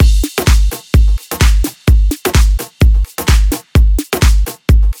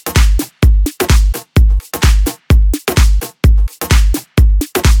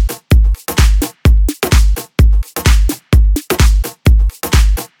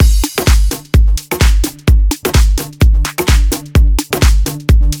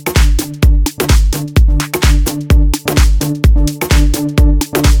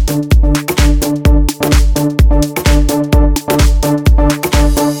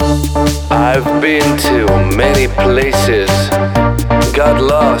I've been to many places, got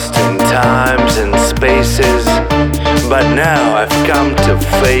lost in times and spaces, but now I've come to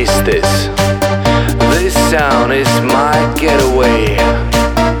face this. This sound is my getaway.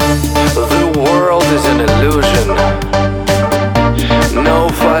 The world is an illusion, no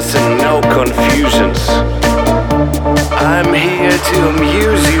fuss and no confusions. I'm here to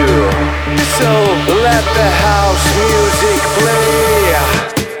amuse you, so let the house music play.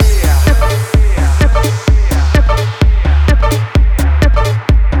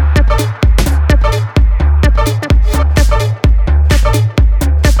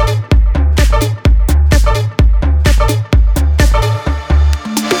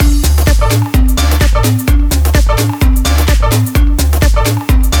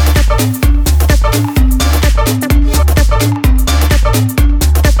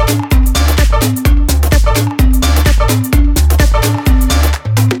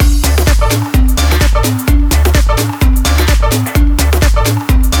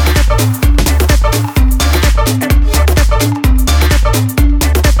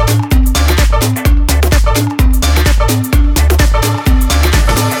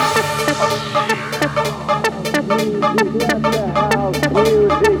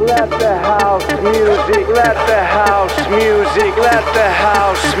 Let the house music, let the house music, let the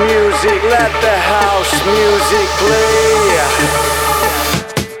house music, let the house music play.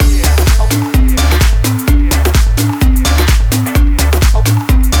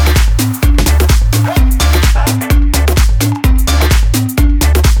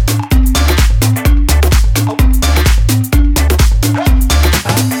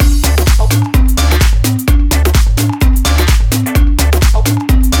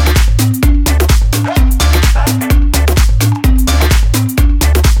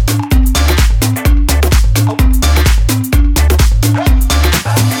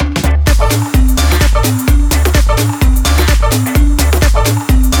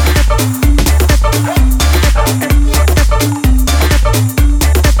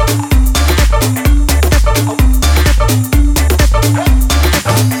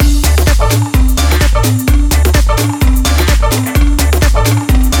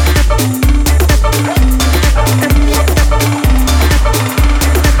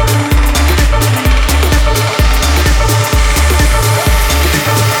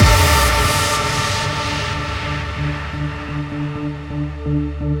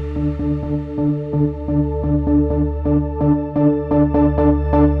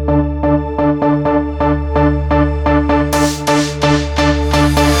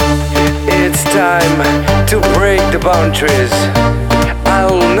 To break the boundaries,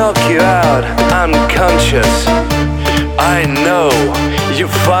 I'll knock you out unconscious. I know you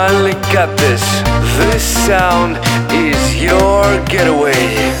finally got this. This sound is your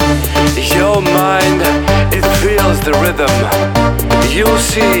getaway. Your mind, it feels the rhythm. You'll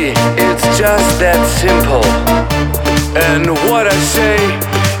see, it's just that simple. And what I say,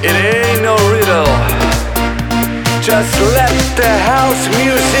 it ain't no riddle. Just let the house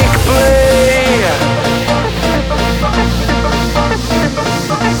music play.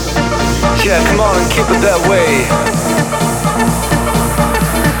 Yeah, come on and keep it that way.